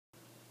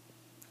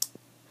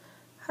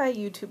Hi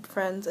YouTube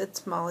friends,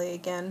 it's Molly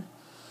again.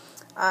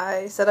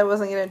 I said I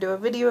wasn't going to do a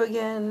video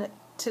again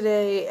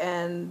today,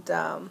 and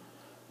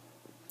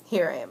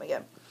here I am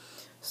again.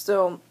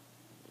 So,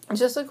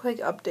 just a quick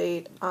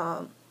update.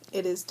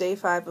 It is day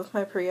 5 of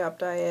my pre-op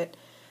diet,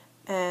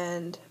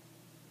 and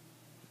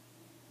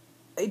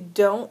I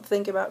don't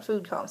think about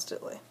food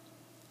constantly.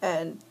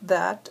 And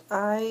that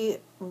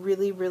I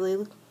really,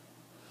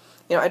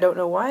 I don't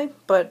know why,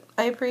 but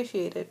I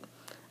appreciate it.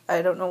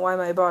 I don't know why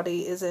my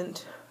body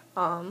isn't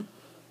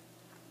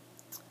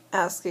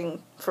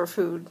asking for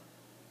food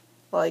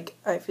like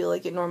I feel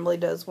like it normally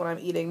does when I'm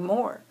eating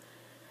more.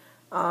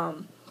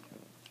 I'm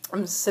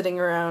sitting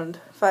around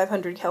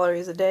 500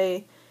 calories a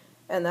day,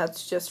 and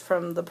that's just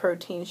from the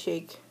protein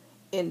shake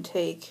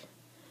intake,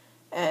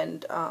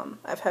 and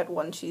I've had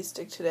 1 cheese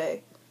stick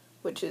today,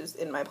 which is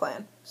in my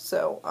plan,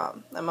 so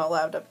I'm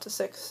allowed up to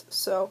 6,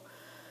 so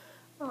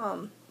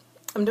I'm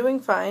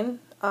doing fine.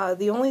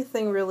 The only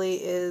thing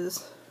really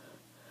is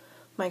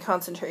my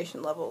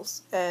concentration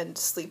levels and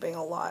sleeping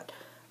a lot.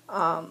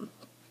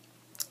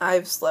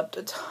 I've slept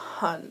a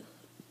ton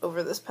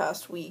over this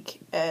past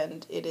week,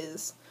 and it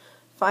is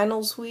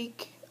finals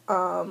week.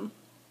 It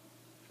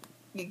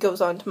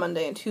goes on to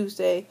Monday and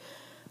Tuesday.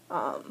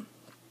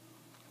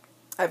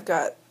 I've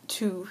got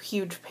 2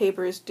 huge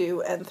papers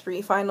due and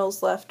 3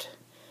 finals left,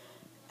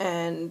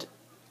 and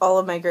all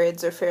of my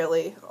grades are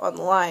fairly on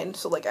the line,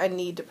 so I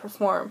need to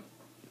perform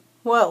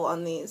well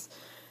on these.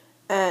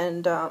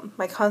 And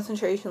my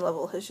concentration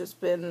level has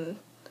just been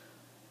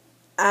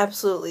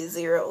absolutely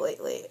 0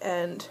 lately,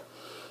 and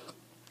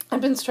I've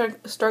been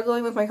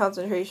struggling with my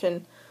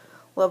concentration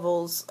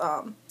levels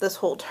this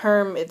whole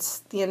term. It's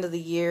the end of the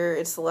year,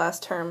 it's the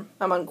last term.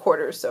 I'm on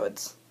quarters, so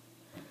it's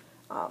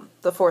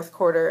the 4th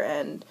quarter,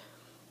 and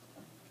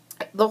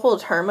the whole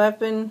term I've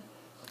been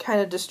kind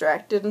of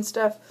distracted and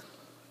stuff,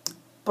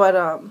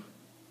 but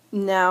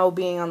now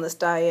being on this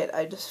diet,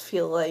 I just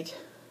feel like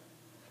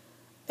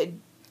I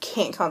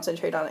can't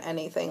concentrate on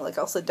anything.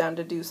 I'll sit down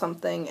to do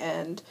something,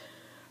 and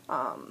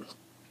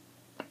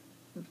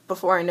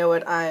before I know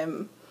it,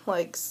 I'm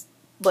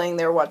laying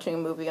there watching a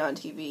movie on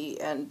TV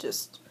and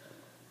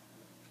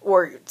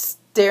or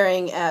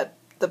staring at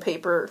the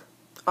paper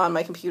on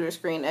my computer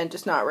screen and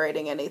just not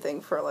writing anything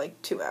for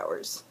 2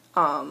 hours.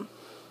 And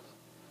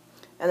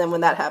then when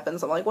that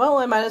happens, I'm like, well,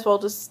 I might as well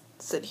just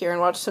sit here and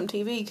watch some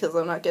TV because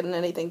I'm not getting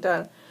anything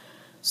done.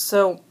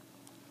 So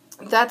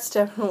that's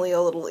definitely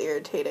a little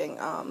irritating.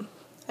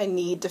 I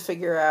need to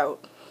figure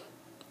out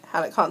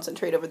how to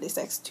concentrate over these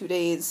next 2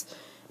 days,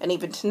 and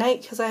even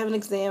tonight, because I have an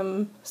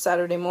exam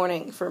Saturday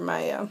morning for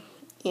my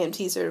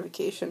EMT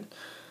certification.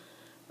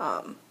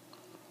 Not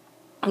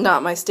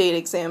my state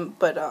exam,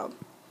 but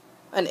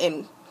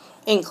an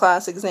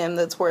in-class exam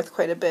that's worth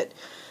quite a bit.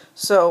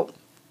 So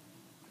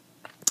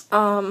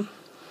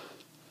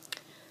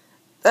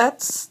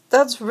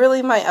that's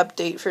really my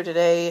update for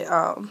today.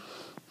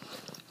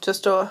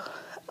 Just a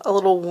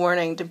little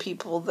warning to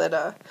people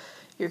that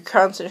your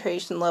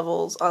concentration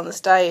levels on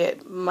this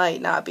diet might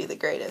not be the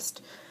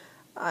greatest.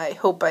 I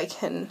hope I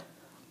can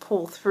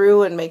pull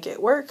through and make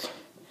it work.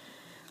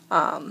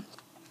 I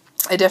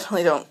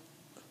definitely don't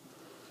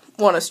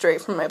want to stray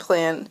from my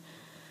plan.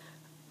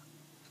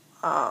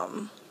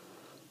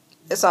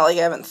 It's not like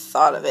I haven't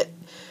thought of it,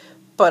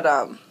 but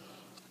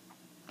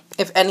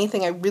if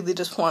anything, I really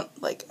just want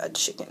a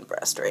chicken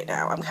breast right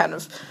now. I'm kind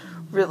of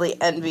really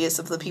envious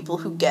of the people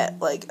who get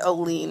a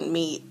lean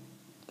meat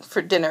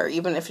for dinner,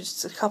 even if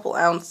it's just a couple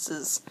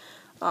ounces,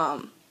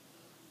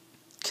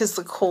 because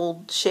the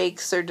cold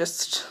shakes are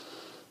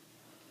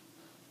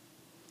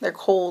they're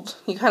cold.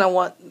 You kind of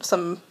want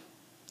some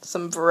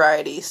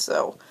variety.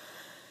 So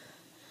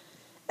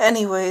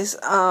anyways,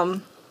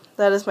 that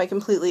is my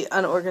completely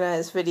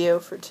unorganized video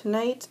for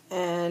tonight,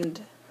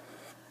 and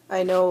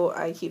I know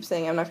I keep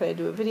saying I'm not going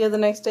to do a video the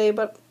next day,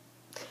 but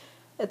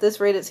at this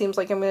rate it seems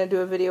like I'm going to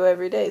do a video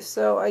every day,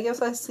 so I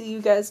guess I'll see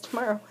you guys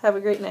tomorrow. Have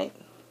a great night.